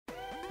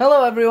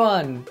Hello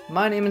everyone!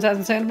 My name is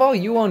Sandoval.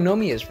 You all know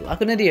me as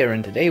Flaconadir,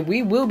 and today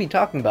we will be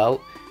talking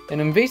about an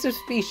invasive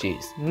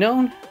species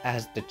known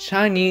as the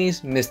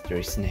Chinese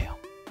mystery snail.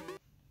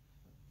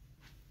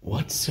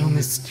 What's so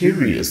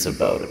mysterious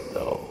about it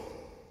though?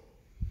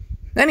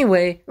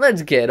 Anyway,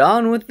 let's get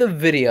on with the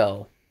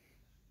video.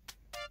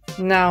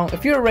 Now,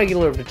 if you're a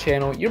regular of the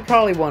channel, you're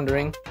probably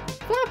wondering,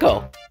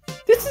 Flaco,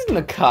 this isn't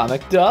a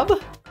comic dub.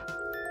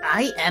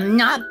 I am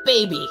not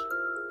baby.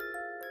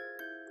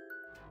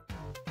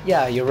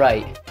 Yeah, you're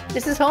right.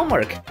 This is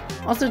homework.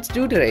 Also, it's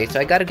due today, so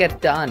I gotta get it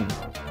done.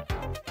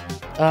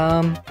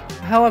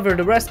 However,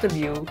 the rest of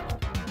you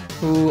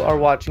who are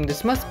watching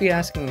this must be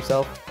asking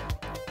yourself,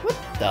 what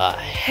the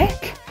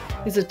heck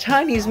is a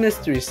Chinese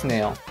mystery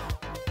snail?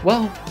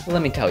 Well,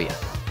 let me tell you.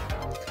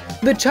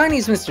 The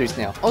Chinese mystery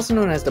snail, also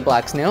known as the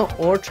black snail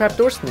or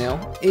trapdoor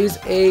snail, is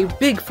a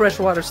big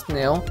freshwater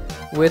snail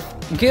with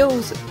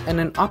gills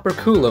and an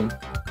operculum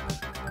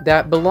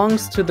that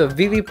belongs to the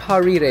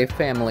Viviparidae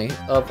family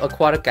of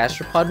aquatic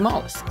gastropod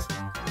mollusks.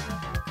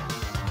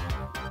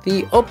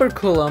 The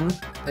operculum,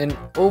 an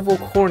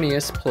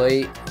ovocorneous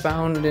plate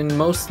found in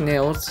most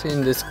snails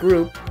in this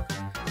group,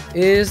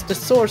 is the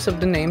source of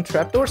the name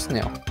trapdoor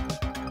snail.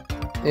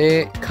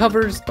 It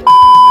covers the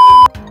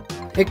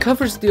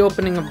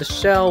opening of the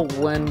shell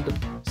when the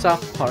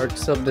soft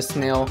parts of the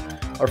snail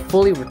are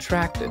fully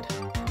retracted,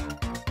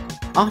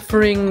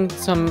 offering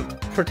some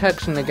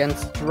protection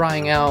against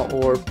drying out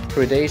or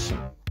predation.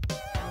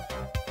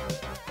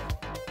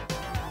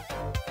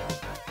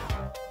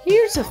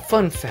 Here's a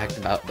fun fact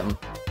about them.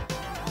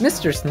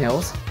 Mystery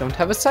snails don't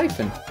have a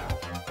siphon,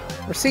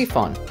 or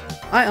siphon.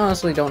 I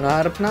honestly don't know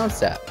how to pronounce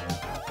that.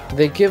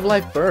 They give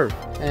live birth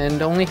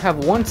and only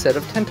have one set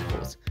of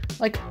tentacles,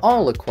 like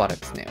all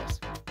aquatic snails.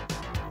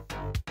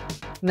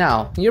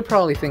 Now, you're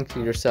probably thinking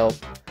to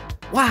yourself,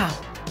 wow,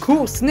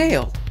 cool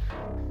snail!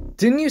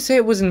 Didn't you say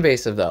it was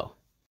invasive though?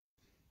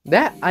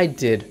 That I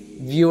did,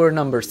 viewer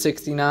number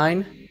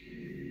 69.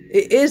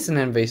 It is an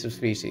invasive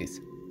species.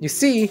 You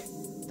see,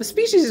 the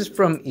species is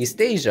from East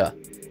Asia,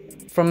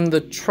 from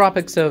the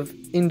tropics of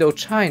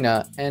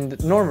Indochina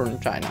and northern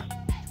China.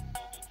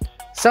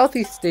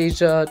 Southeast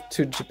Asia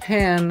to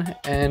Japan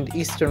and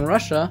eastern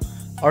Russia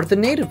are the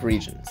native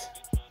regions.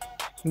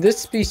 This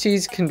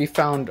species can be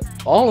found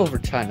all over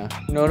China,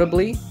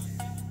 notably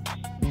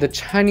the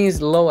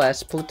Chinese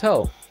Loess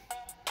Plateau.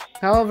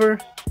 However,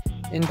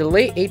 in the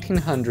late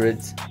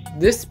 1800s,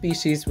 this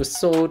species was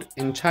sold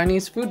in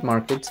Chinese food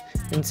markets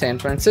in San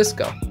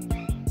Francisco.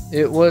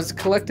 It was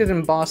collected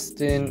in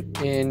Boston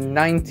in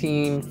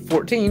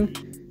 1914.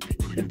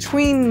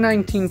 Between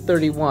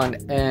 1931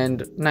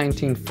 and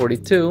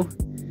 1942,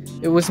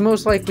 it was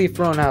most likely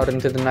thrown out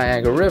into the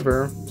Niagara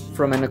River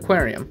from an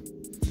aquarium.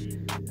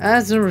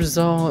 As a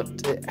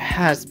result, it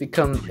has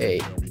become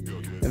a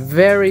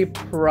very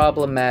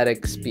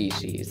problematic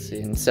species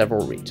in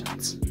several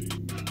regions.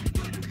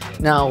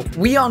 Now,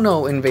 we all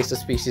know invasive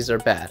species are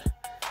bad.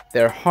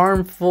 They're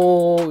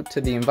harmful to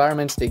the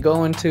environments they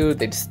go into,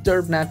 they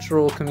disturb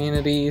natural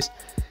communities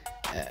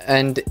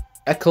and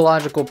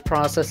ecological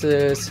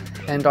processes,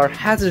 and are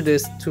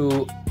hazardous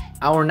to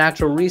our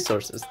natural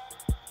resources.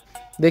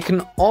 They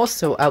can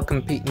also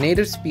outcompete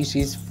native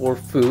species for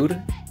food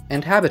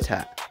and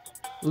habitat,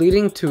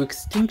 leading to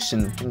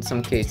extinction in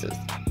some cases.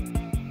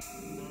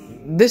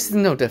 This is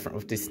no different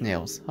with these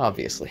snails,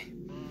 obviously.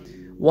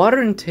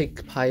 Water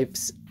intake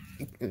pipes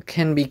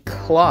can be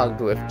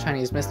clogged with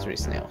Chinese mystery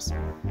snails.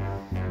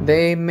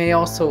 They may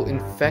also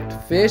infect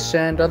fish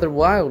and other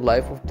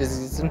wildlife with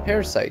diseases and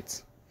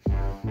parasites.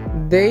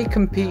 They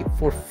compete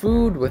for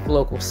food with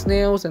local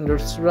snails and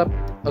disrupt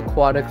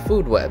aquatic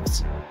food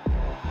webs.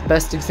 The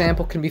best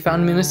example can be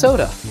found in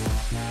Minnesota.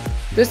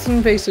 This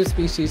invasive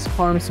species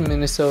harms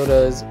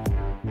Minnesota's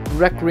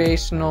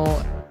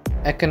recreational,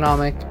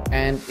 economic,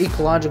 and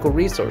ecological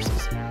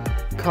resources,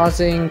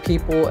 causing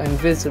people and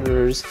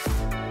visitors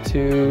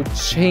to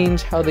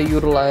change how they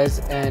utilize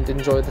and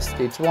enjoy the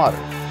state's water.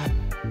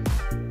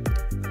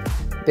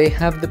 They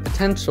have the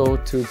potential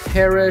to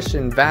perish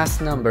in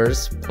vast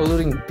numbers,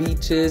 polluting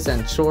beaches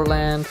and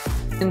shoreland.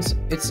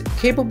 It's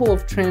capable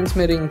of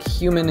transmitting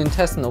human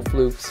intestinal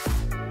flukes,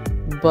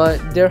 but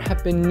there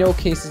have been no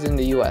cases in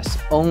the US,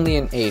 only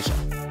in Asia.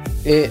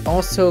 It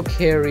also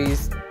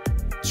carries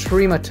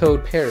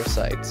trematode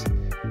parasites,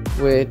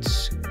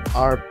 which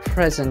are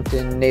present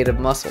in native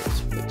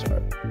mussels, which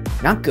are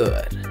not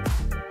good.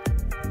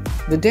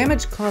 The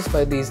damage caused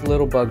by these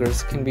little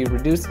buggers can be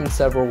reduced in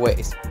several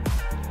ways.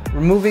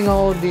 Removing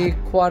all of the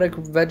aquatic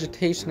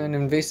vegetation and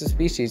invasive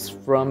species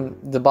from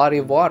the body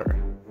of water.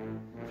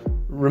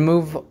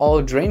 Remove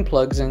all drain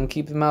plugs and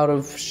keep them out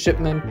of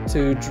shipment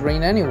to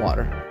drain any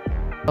water.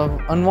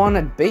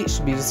 Unwanted bait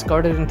should be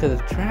discarded into the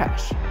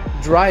trash.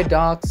 Dry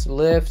docks,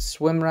 lifts,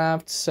 swim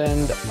rafts,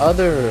 and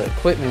other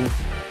equipment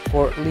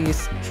for at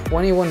least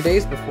 21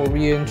 days before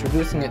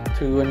reintroducing it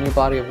to a new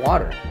body of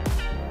water.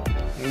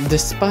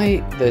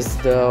 Despite this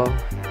though,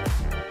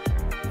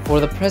 for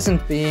the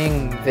present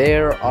being,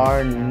 there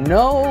are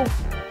no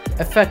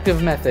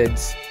effective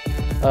methods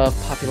of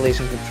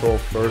population control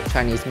for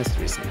Chinese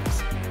mystery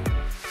snails,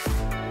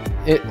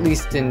 at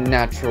least in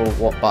natural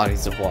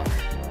bodies of water.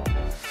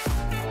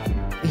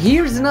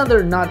 Here's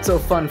another not so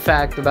fun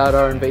fact about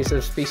our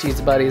invasive species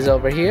buddies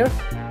over here.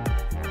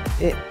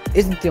 It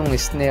isn't the only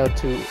snail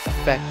to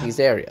affect these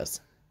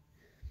areas.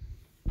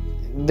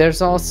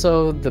 There's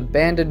also the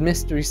banded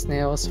mystery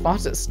snails,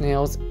 faucet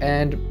snails,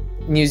 and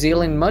New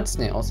Zealand mud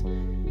snails.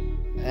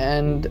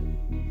 And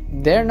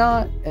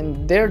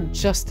they're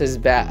just as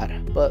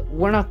bad, but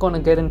we're not going to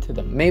get into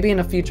them. Maybe in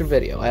a future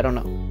video, I don't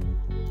know.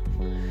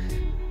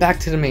 Back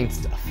to the main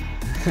stuff.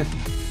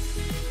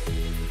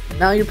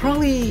 Now, you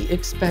probably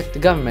expect the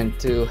government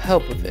to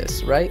help with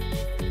this, right?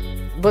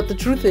 But the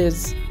truth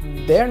is,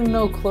 they're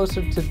no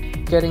closer to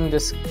getting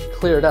this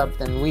cleared up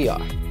than we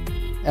are.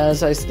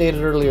 As I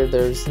stated earlier,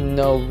 there's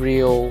no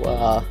real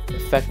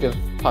effective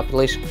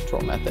population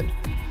control method.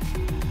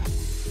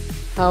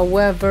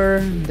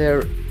 However,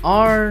 there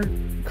are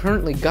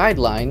currently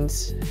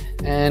guidelines,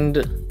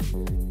 and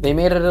they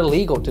made it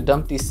illegal to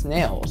dump these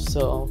snails,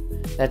 so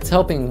that's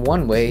helping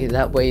one way.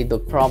 That way the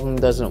problem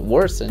doesn't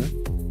worsen.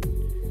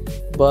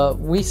 But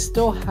we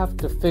still have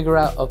to figure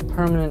out a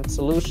permanent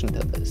solution to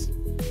this.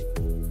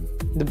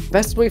 The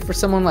best way for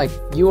someone like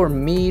you or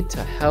me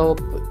to help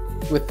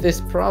with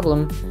this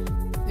problem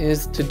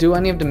is to do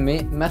any of the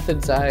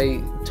methods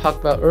I talked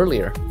about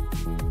earlier.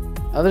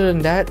 Other than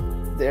that,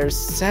 there's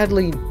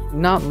sadly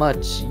not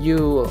much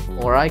you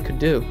or I could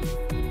do.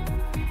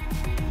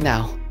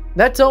 Now,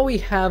 that's all we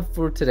have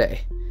for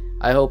today.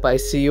 I hope I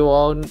see you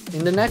all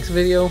in the next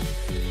video.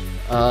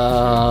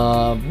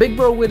 Big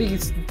Bro Witty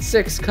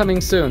 6 coming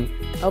soon.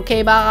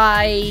 Okay,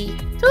 bye.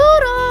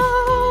 Toodles!